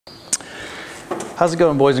How's it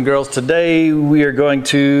going, boys and girls? Today we are going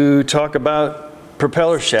to talk about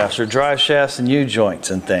propeller shafts or drive shafts and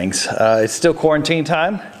U-joints and things. It's still quarantine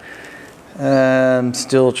time. I'm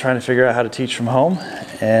still trying to figure out how to teach from home.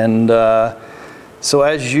 And so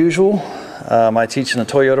as usual, I teach in a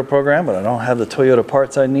Toyota program, but I don't have the Toyota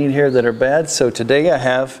parts I need here that are bad. So today I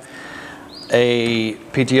have a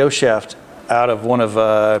PTO shaft out of one of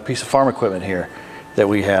a piece of farm equipment here that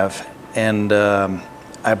we have. And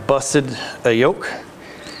I busted a yoke,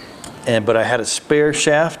 but I had a spare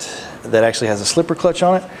shaft that actually has a slipper clutch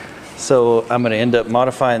on it. So I'm going to end up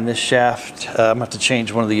modifying this shaft. I'm going to have to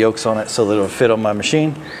change one of the yokes on it so that it'll fit on my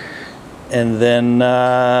machine, and then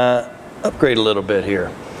upgrade a little bit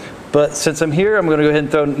here. But since I'm here, I'm going to go ahead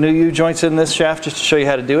and throw new U-joints in this shaft just to show you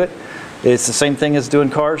how to do it. It's the same thing as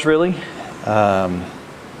doing cars, really.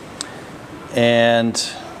 And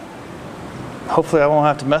hopefully I won't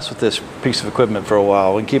have to mess with this piece of equipment for a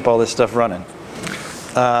while. We can keep all this stuff running.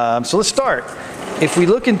 So let's start. If we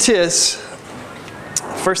look in TIS,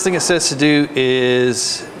 first thing it says to do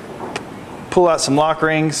is pull out some lock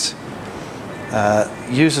rings,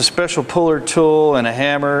 use a special puller tool and a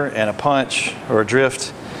hammer and a punch or a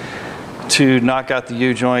drift to knock out the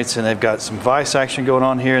U-joints, and they've got some vise action going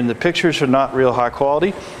on here, and the pictures are not real high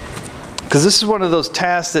quality because this is one of those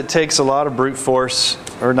tasks that takes a lot of brute force,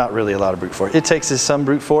 or not really a lot of brute force. It takes some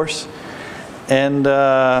brute force and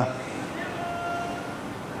a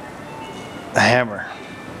hammer.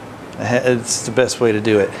 It's the best way to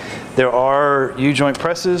do it. There are U-joint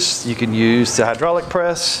presses. You can use the hydraulic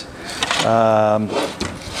press.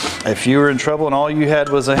 If you were in trouble and all you had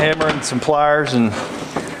was a hammer and some pliers and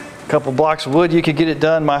a couple blocks of wood, you could get it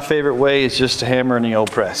done. My favorite way is just a hammer and the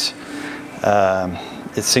old press.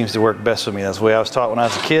 It seems to work best for me. That's the way I was taught when I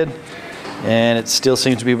was a kid, and it still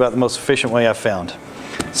seems to be about the most efficient way I've found.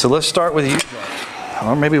 So let's start with a U-joint.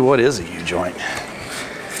 Or maybe what is a U-joint?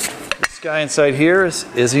 This guy inside here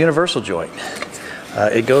is a universal joint.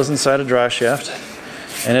 It goes inside a drive shaft,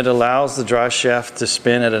 and it allows the drive shaft to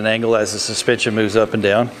spin at an angle as the suspension moves up and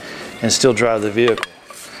down and still drive the vehicle.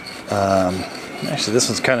 Actually, this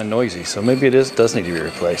one's kind of noisy, so maybe it does need to be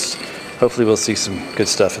replaced. Hopefully we'll see some good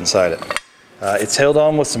stuff inside it. It's held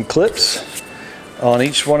on with some clips on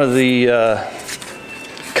each one of the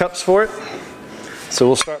cups for it. So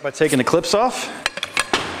we'll start by taking the clips off.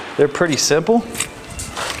 They're pretty simple.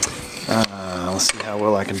 Let's see how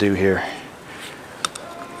well I can do here.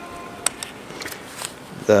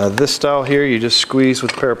 This style here, you just squeeze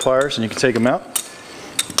with a pair of pliers and you can take them out.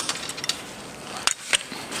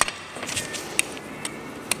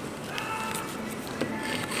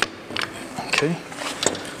 Okay,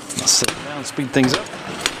 I'll set it down and speed things up.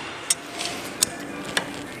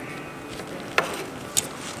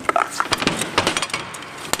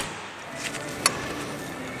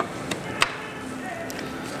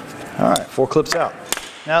 All right, 4 clips out.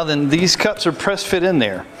 Now then, these cups are press fit in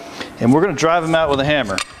there, and we're going to drive them out with a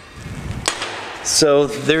hammer. So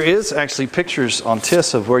there is actually pictures on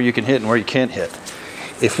TIS of where you can hit and where you can't hit.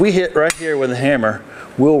 If we hit right here with a hammer,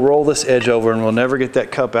 we'll roll this edge over and we'll never get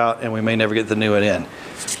that cup out, and we may never get the new one in.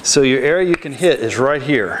 So your area you can hit is right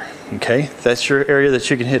here, okay? That's your area that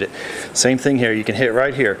you can hit it. Same thing here, you can hit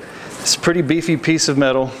right here. It's a pretty beefy piece of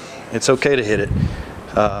metal. It's okay to hit it.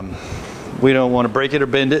 We don't want to break it or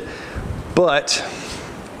bend it, but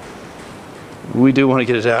we do want to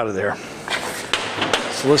get it out of there.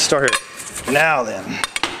 So let's start here. Now then,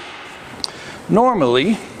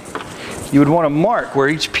 normally you would want to mark where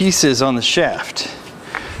each piece is on the shaft.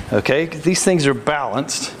 Okay, these things are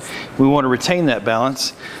balanced. We want to retain that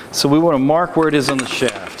balance, so we want to mark where it is on the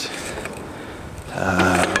shaft.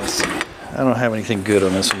 Let's see. I don't have anything good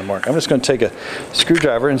on this one to mark. I'm just going to take a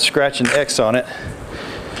screwdriver and scratch an X on it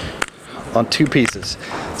on 2 pieces,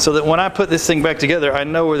 so that when I put this thing back together, I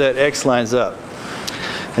know where that X lines up.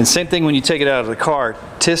 And same thing when you take it out of the car.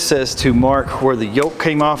 TIS says to mark where the yoke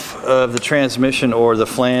came off of the transmission or the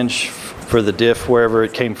flange for the diff, wherever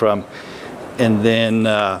it came from. And then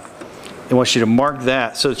it wants you to mark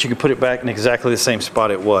that so that you can put it back in exactly the same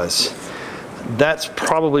spot it was. That's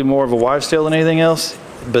probably more of a wives' tale than anything else,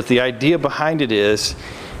 but the idea behind it is,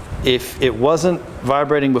 if it wasn't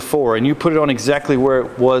vibrating before and you put it on exactly where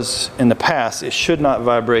it was in the past, it should not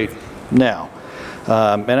vibrate now.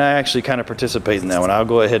 And I actually kind of participate in that one. I'll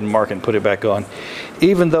go ahead and mark it and put it back on,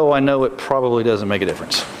 even though I know it probably doesn't make a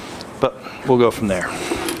difference. But we'll go from there.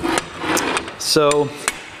 So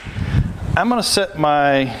I'm going to set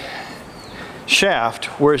my shaft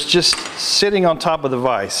where it's just sitting on top of the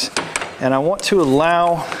vise, and I want to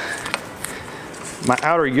allow my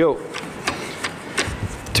outer yoke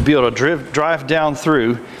to be able to drive down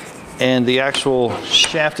through and the actual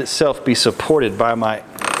shaft itself be supported by my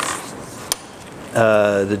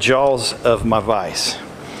the jaws of my vise.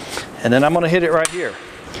 And then I'm going to hit it right here.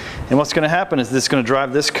 And what's going to happen is this is going to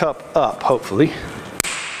drive this cup up, hopefully.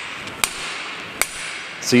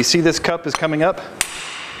 So you see this cup is coming up?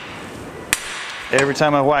 Every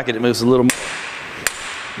time I whack it, it moves a little more.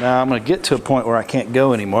 Now I'm going to get to a point where I can't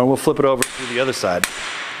go anymore. We'll flip it over to the other side.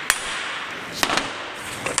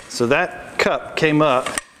 So that cup came up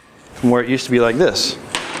from where it used to be like this.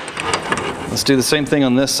 Let's do the same thing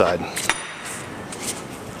on this side.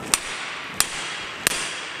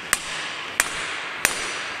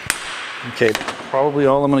 Okay, probably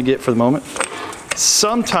all I'm going to get for the moment.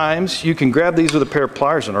 Sometimes you can grab these with a pair of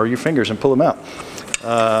pliers or your fingers and pull them out.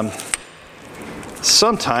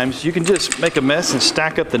 Sometimes you can just make a mess and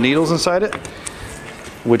stack up the needles inside it,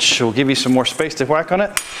 which will give you some more space to whack on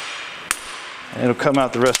it. And it'll come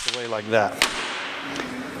out the rest of the way like that.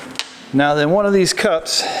 Now then, one of these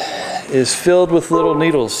cups is filled with little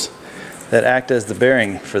needles that act as the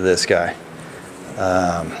bearing for this guy.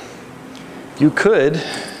 You could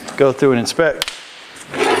go through and inspect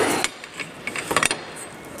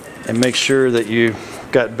and make sure that you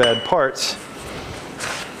got bad parts.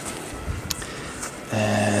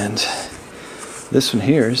 And this one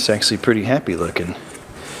here is actually pretty happy looking.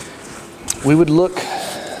 We would look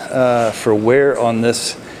for wear on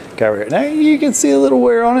this guy right here. Now you can see a little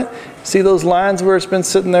wear on it. See those lines where it's been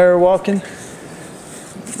sitting there walking?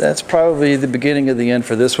 That's probably the beginning of the end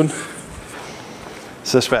for this one.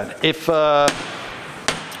 So that's bad. If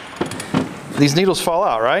these needles fall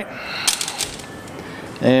out, right?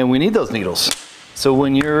 And we need those needles. So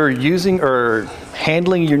when you're using or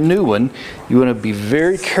handling your new one, you want to be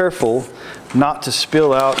very careful not to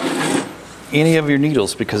spill out any of your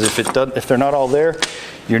needles, because if they're not all there,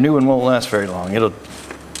 your new one won't last very long.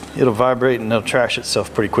 It'll vibrate and it'll trash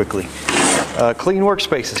itself pretty quickly. Clean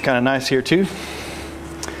workspace is kind of nice here too,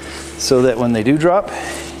 so that when they do drop,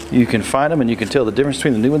 you can find them and you can tell the difference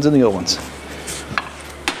between the new ones and the old ones.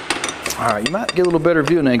 All right, you might get a little better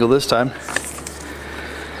viewing angle this time.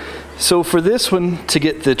 So for this one, to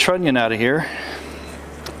get the trunnion out of here,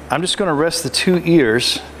 I'm just going to rest the two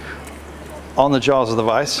ears on the jaws of the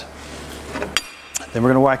vise. Then we're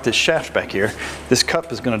going to whack this shaft back here. This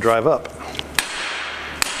cup is going to drive up,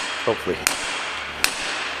 hopefully.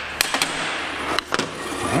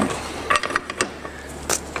 Right.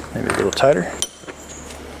 Maybe a little tighter.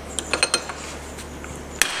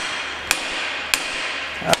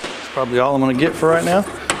 That's probably all I'm going to get for right now.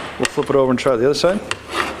 We'll flip it over and try the other side.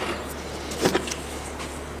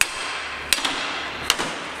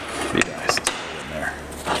 Be nice to put it in there.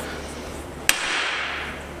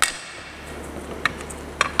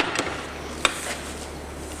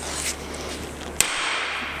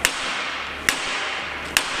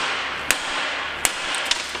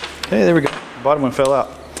 Okay, there we go. The bottom one fell out.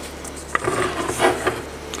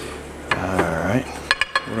 All right,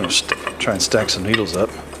 we're going to try and stack some needles up.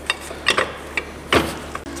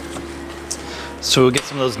 So we'll get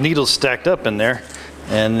some of those needles stacked up in there,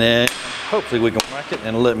 and then hopefully we can whack it and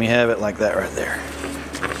it'll let me have it like that right there.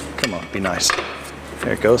 Come on, be nice.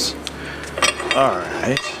 There it goes. All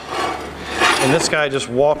right. And this guy just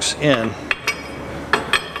walks in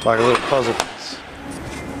like a little puzzle piece.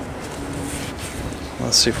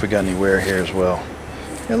 Let's see if we got any wear here as well.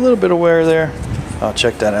 Got a little bit of wear there. I'll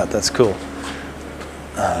check that out. That's cool.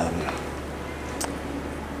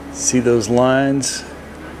 See those lines?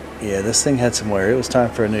 Yeah, this thing had some wear. It was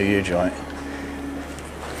time for a new U-joint.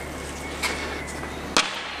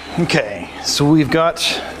 Okay, so we've got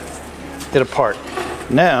it apart.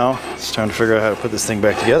 Now, it's time to figure out how to put this thing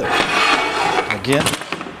back together. Again,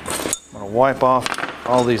 I'm going to wipe off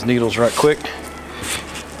all these needles right quick,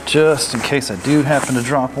 just in case I do happen to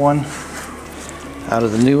drop one out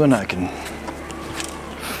of the new one. I can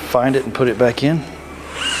find it and put it back in.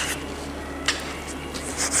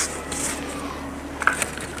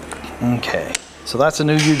 Okay, so that's a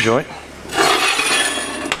new U-joint.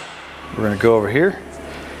 We're going to go over here,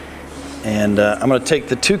 and I'm going to take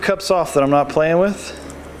the two cups off that I'm not playing with,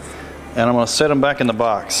 and I'm going to set them back in the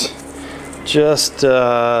box, just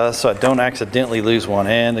so I don't accidentally lose one.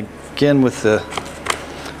 And again, with the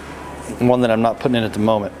one that I'm not putting in at the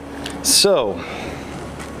moment. So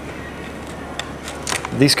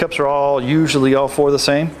these cups are usually all four the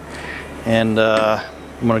same, and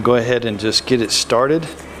I'm going to go ahead and just get it started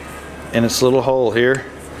in its little hole here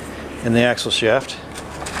in the axle shaft.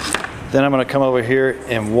 Then I'm going to come over here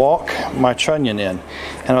and walk my trunnion in,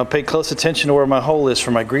 and I'm going to pay close attention to where my hole is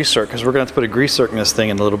for my grease zerk, because we're going to have to put a grease zerk in this thing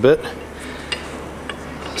in a little bit.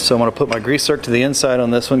 So I'm going to put my grease zerk to the inside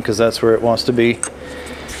on this one, because that's where it wants to be.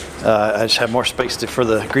 I just have more space for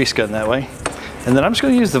the grease gun that way. And then I'm just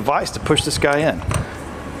going to use the vise to push this guy in.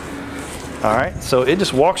 All right, so it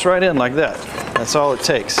just walks right in like that. That's all it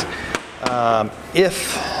takes.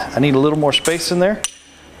 If I need a little more space in there,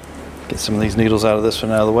 get some of these needles out of this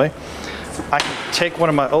one out of the way, I can take one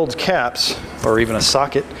of my old caps, or even a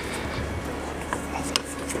socket,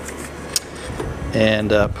 and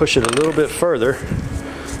push it a little bit further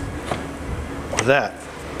with that.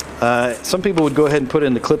 Some people would go ahead and put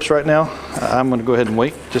in the clips right now. I'm going to go ahead and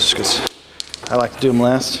wait, just because I like to do them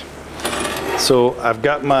last. So I've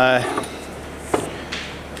got my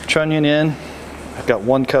trunnion in, I've got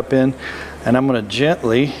one cup in, and I'm going to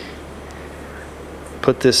gently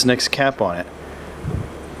put this next cap on it.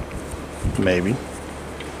 Maybe.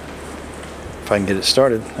 If I can get it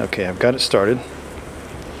started. Okay, I've got it started.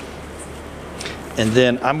 And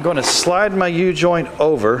then I'm going to slide my U-joint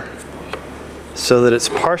over so that it's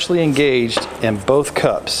partially engaged in both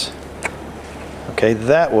cups. Okay,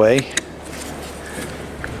 that way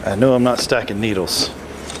I know I'm not stacking needles.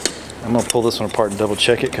 I'm going to pull this one apart and double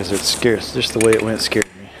check it because it's scared. Just the way it went scared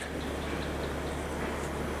me.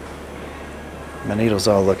 My needles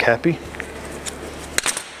all look happy.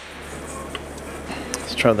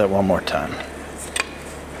 Let's try that one more time.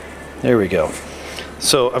 There we go.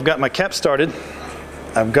 So I've got my cap started.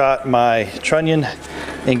 I've got my trunnion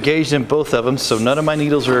engaged in both of them, so none of my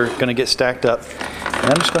needles are going to get stacked up. And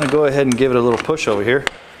I'm just going to go ahead and give it a little push over here.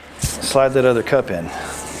 Slide that other cup in.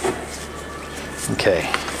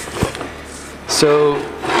 Okay. So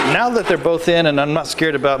now that they're both in and I'm not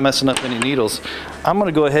scared about messing up any needles, I'm going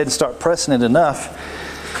to go ahead and start pressing it enough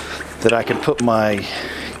that I can put my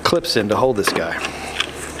clips in to hold this guy.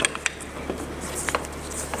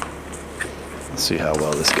 Let's see how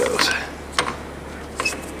well this goes.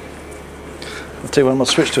 I'll tell you what, I'm going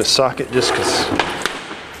to switch to a socket just because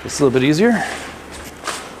it's a little bit easier.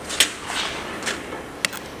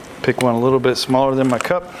 Pick one a little bit smaller than my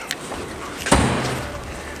cup.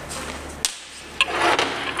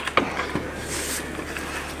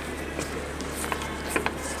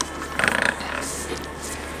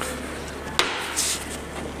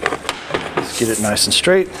 Let's get it nice and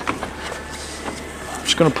straight. I'm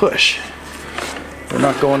just going to push. We're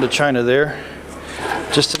not going to China there.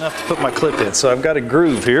 Just enough to put my clip in. So I've got a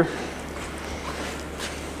groove here.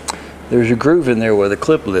 There's a groove in there where the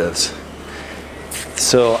clip lives.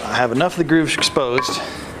 So I have enough of the grooves exposed.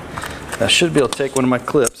 I should be able to take one of my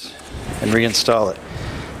clips and reinstall it.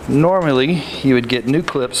 Normally you would get new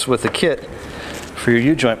clips with a kit for your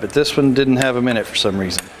U-joint, but this one didn't have them in it for some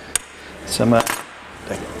reason. So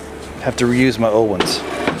I have to reuse my old ones.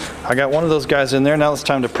 I got one of those guys in there. Now it's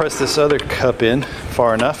time to press this other cup in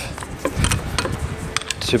far enough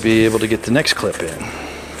to be able to get the next clip in.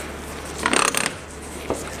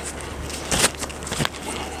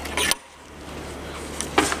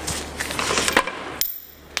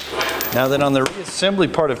 Now then, on the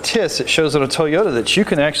reassembly part of TIS, it shows on a Toyota that you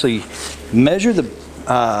can actually measure the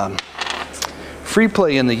free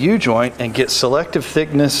play in the U-joint and get selective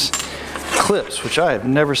thickness clips, which I have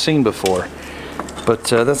never seen before. But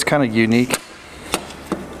that's kind of unique.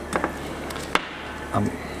 I'm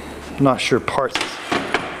not sure parts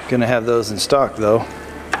gonna have those in stock though.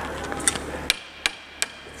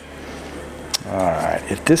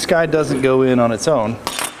 Alright, if this guy doesn't go in on its own,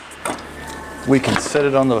 we can set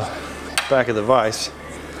it on the back of the vise.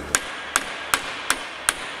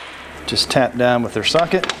 Just tap down with their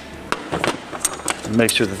socket and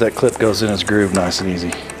make sure that that clip goes in its groove nice and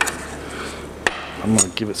easy. I'm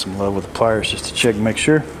going to give it some love with the pliers just to check and make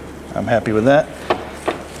sure. I'm happy with that.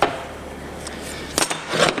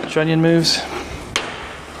 Trunnion moves.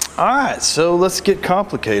 Alright, so let's get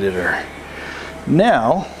complicated here.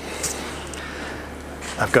 Now,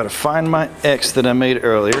 I've got to find my X that I made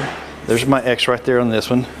earlier. There's my X right there on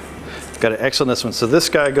this one. Got an X on this one. So this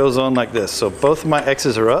guy goes on like this. So both of my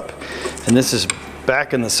X's are up, and this is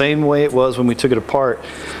back in the same way it was when we took it apart.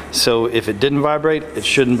 So if it didn't vibrate, it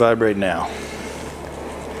shouldn't vibrate now.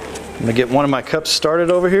 I'm gonna get one of my cups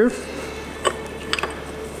started over here.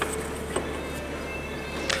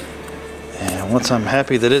 And once I'm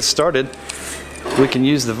happy that it's started, we can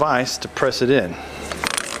use the vise to press it in.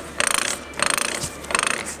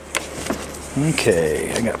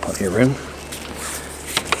 Okay, I got plenty of room.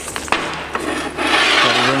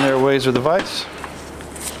 Got it in there ways with the vise.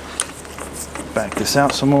 Back this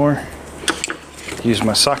out some more. Use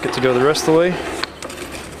my socket to go the rest of the way.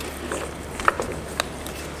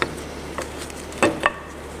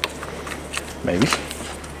 Maybe.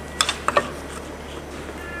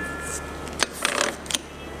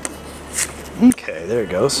 Okay, there it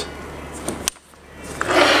goes.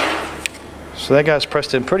 So So that guy's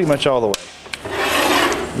pressed in pretty much all the way.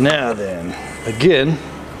 Now then, again,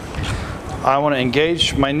 I want to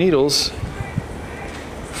engage my needles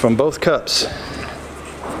from both cups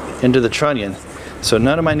into the trunnion, so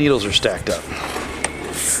none of my needles are stacked up.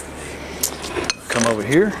 Come over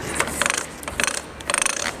here,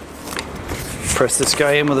 press this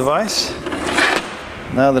guy in with a vise.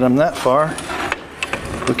 Now that I'm that far,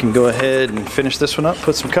 we can go ahead and finish this one up,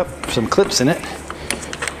 put some clips in it,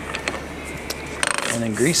 and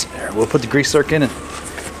then grease it there. We'll put the grease zerk in and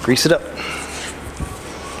grease it up.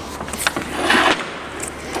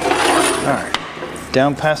 All right,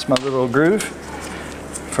 down past my little groove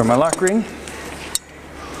for my lock ring.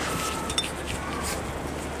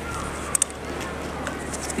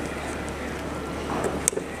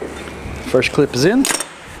 First clip is in.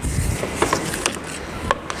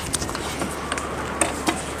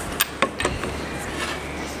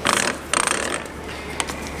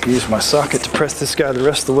 Use my socket to press this guy the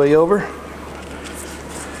rest of the way over.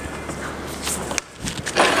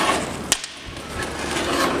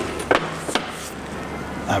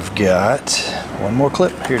 I've got one more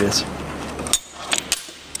clip. Here it is.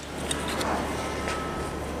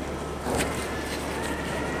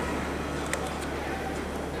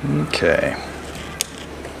 Okay.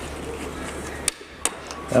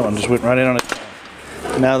 That one just went right in on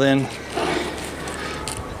it. Now then,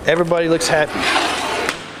 everybody looks happy.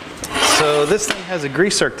 So this thing has a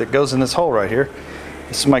grease zerk that goes in this hole right here.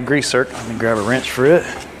 This is my grease zerk. Let me grab a wrench for it.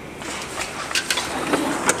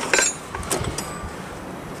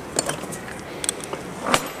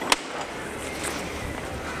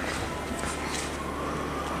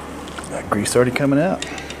 That grease already coming out.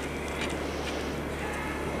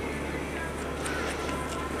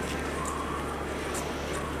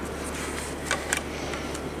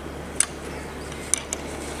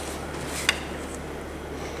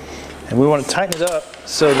 And we want to tighten it up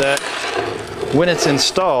so that when it's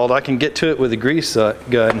installed, I can get to it with the grease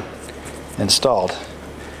gun installed.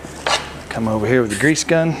 Come over here with the grease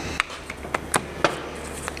gun,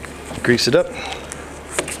 grease it up.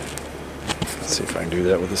 Let's see if I can do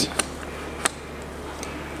that with this.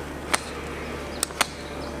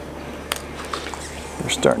 We're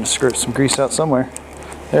starting to squirt some grease out somewhere.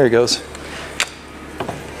 There it goes.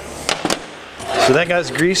 So that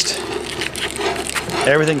guy's greased.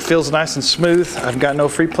 Everything feels nice and smooth. I've got no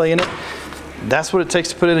free play in it. That's what it takes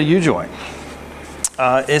to put in a U-joint.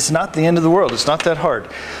 It's not the end of the world. It's not that hard.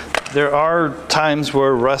 There are times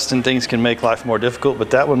where rust and things can make life more difficult, but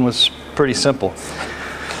that one was pretty simple.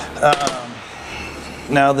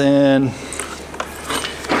 Now then,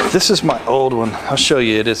 this is my old one. I'll show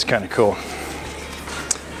you. It is kind of cool.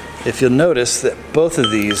 If you'll notice that both of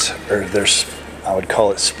these are, I would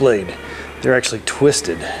call it splayed. They're actually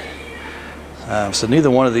twisted. So neither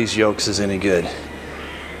one of these yokes is any good.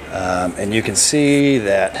 And you can see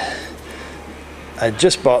that I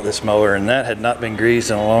just bought this mower and that had not been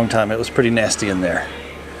greased in a long time. It was pretty nasty in there.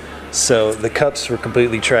 So the cups were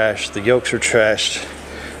completely trashed. The yokes were trashed.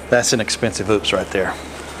 That's an expensive oops right there.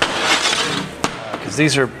 Because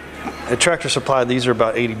these are, at Tractor Supply, these are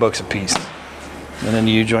about 80 bucks a piece. And then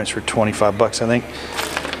the U-joints were 25 bucks, I think.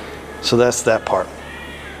 So that's that part.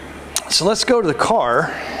 So let's go to the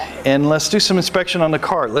car and let's do some inspection on the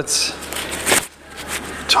car. Let's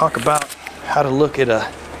talk about how to look at a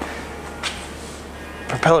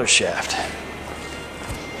propeller shaft.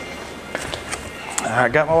 I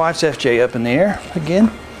got my wife's FJ up in the air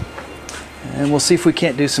again, and we'll see if we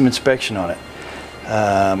can't do some inspection on it.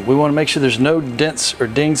 We want to make sure there's no dents or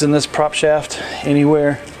dings in this prop shaft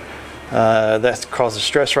anywhere. That causes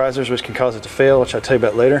stress risers, which can cause it to fail, which I'll tell you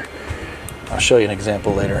about later. I'll show you an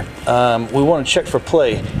example later. We want to check for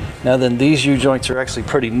play. Now then, these U-joints are actually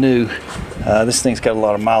pretty new. This thing's got a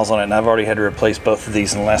lot of miles on it, and I've already had to replace both of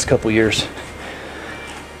these in the last couple years.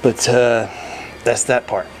 But that's that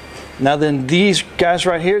part. Now then, these guys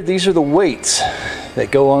right here, these are the weights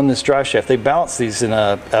that go on this drive shaft. They balance these in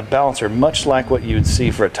a balancer, much like what you would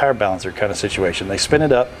see for a tire balancer kind of situation. They spin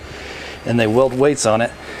it up, and they weld weights on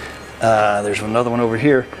it. There's another one over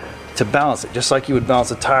here to balance it, just like you would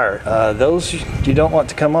balance a tire. Those you don't want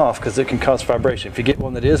to come off because it can cause vibration. If you get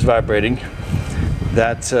one that is vibrating,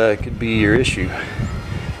 that could be your issue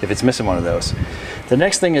if it's missing one of those. The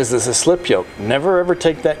next thing is a slip yoke. Never ever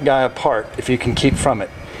take that guy apart if you can keep from it.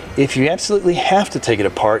 If you absolutely have to take it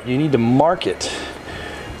apart, you need to mark it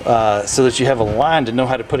so that you have a line to know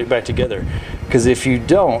how to put it back together. Because if you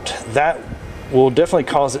don't, that will definitely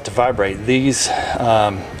cause it to vibrate. These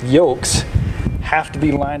yokes have to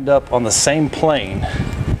be lined up on the same plane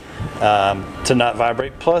to not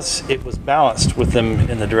vibrate. Plus, it was balanced with them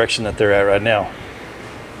in the direction that they're at right now.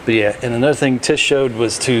 But yeah, and another thing Tish showed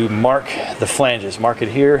was to mark the flanges, mark it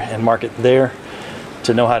here and mark it there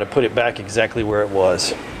to know how to put it back exactly where it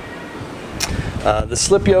was. The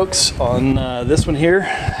slip yokes on this one here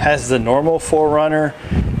has the normal 4Runner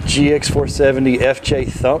GX470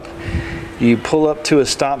 FJ thump. You pull up to a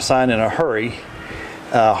stop sign in a hurry,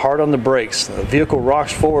 hard on the brakes, the vehicle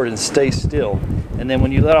rocks forward and stays still, and then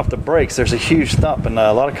when you let off the brakes there's a huge thump, and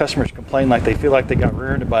a lot of customers complain like they feel like they got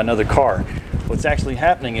rear-ended by another car. What's actually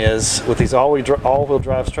happening is, with these all-wheel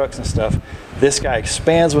drive trucks and stuff, this guy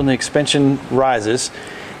expands when the suspension rises,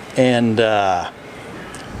 and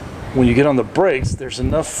when you get on the brakes, there's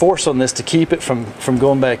enough force on this to keep it from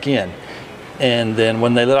going back in. And then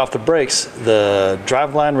when they let off the brakes, the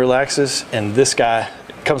drive line relaxes and this guy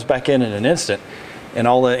comes back in an instant, and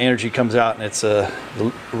all the energy comes out, and it's the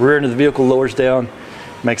rear end of the vehicle lowers down,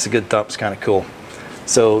 makes a good thump. It's kind of cool.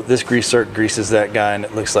 So this grease zerk greases that guy, and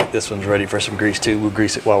it looks like this one's ready for some grease too. We'll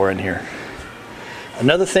grease it while we're in here.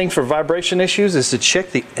 Another thing for vibration issues is to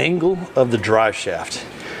check the angle of the drive shaft,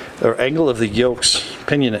 or angle of the yokes,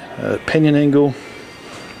 pinion angle,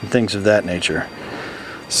 and things of that nature.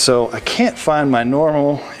 So I can't find my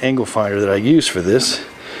normal angle finder that I use for this,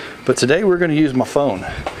 but today we're going to use my phone.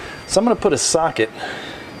 So I'm going to put a socket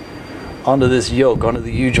onto this yoke, onto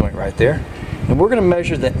the U-joint right there, and we're going to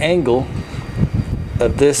measure the angle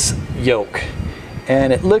of this yoke.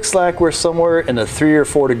 And it looks like we're somewhere in the 3 or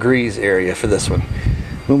 4 degrees area for this one.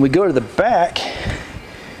 When we go to the back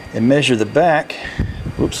and measure the back,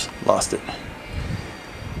 whoops, lost it.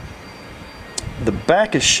 The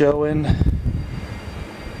back is showing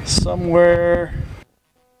somewhere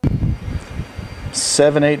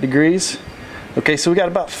 7-8 degrees. Okay, so we got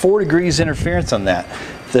about 4 degrees interference on that.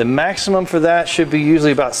 The maximum for that should be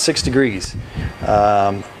usually about 6 degrees.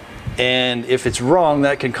 And if it's wrong,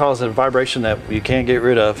 that can cause a vibration that you can't get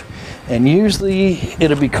rid of. And usually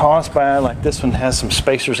it'll be caused by, like this one has some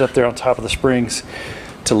spacers up there on top of the springs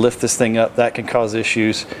to lift this thing up. That can cause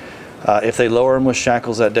issues. If they lower them with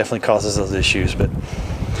shackles, that definitely causes those issues. But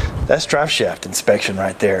that's drive shaft inspection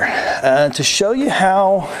right there. To show you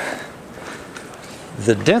how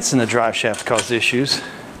the dents in the drive shaft cause issues,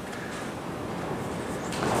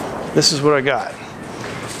 this is what I got.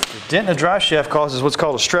 The dent in the drive shaft causes what's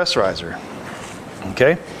called a stress riser.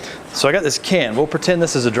 Okay, so I got this can. We'll pretend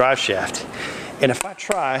this is a drive shaft, and if I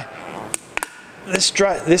try,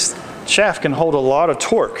 this shaft can hold a lot of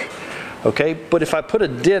torque. Okay, but if I put a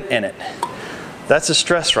dent in it, that's a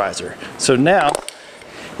stress riser. So now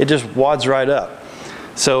it just wads right up.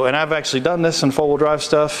 So, and I've actually done this in 4-wheel drive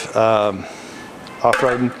stuff,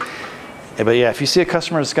 off-roading. But yeah, if you see a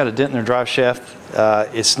customer that's got a dent in their drive shaft,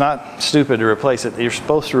 it's not stupid to replace it. You're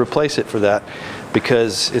supposed to replace it for that,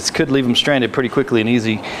 because it could leave them stranded pretty quickly and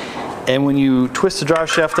easy. And when you twist the drive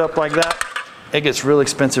shaft up like that, it gets real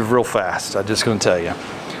expensive real fast. I'm just going to tell you.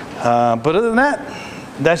 But other than that,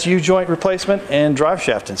 that's U-joint replacement and drive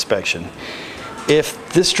shaft inspection.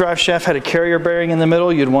 If this drive shaft had a carrier bearing in the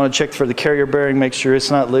middle, you'd want to check for the carrier bearing, make sure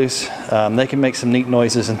it's not loose. They can make some neat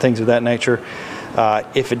noises and things of that nature.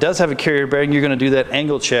 If it does have a carrier bearing, you're going to do that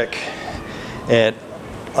angle check at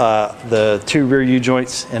the 2 rear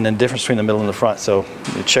U-joints and then difference between the middle and the front. So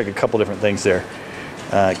you check a couple different things there.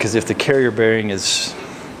 Because if the carrier bearing is,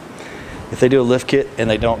 if they do a lift kit and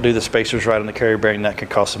they don't do the spacers right on the carrier bearing, that could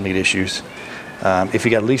cause some neat issues. If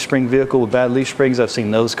you got a leaf spring vehicle with bad leaf springs, I've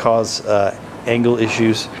seen those cause angle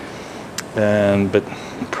issues. But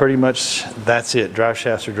pretty much that's it. Drive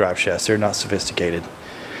shafts are drive shafts. They're not sophisticated.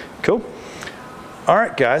 Cool. All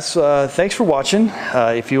right, guys. Thanks for watching.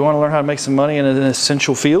 If you want to learn how to make some money in an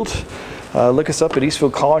essential field, look us up at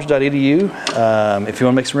eastfieldcollege.edu. If you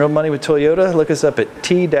want to make some real money with Toyota, look us up at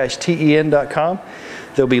t-ten.com.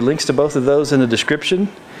 There'll be links to both of those in the description.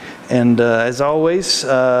 And as always,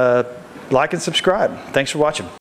 like and subscribe. Thanks for watching.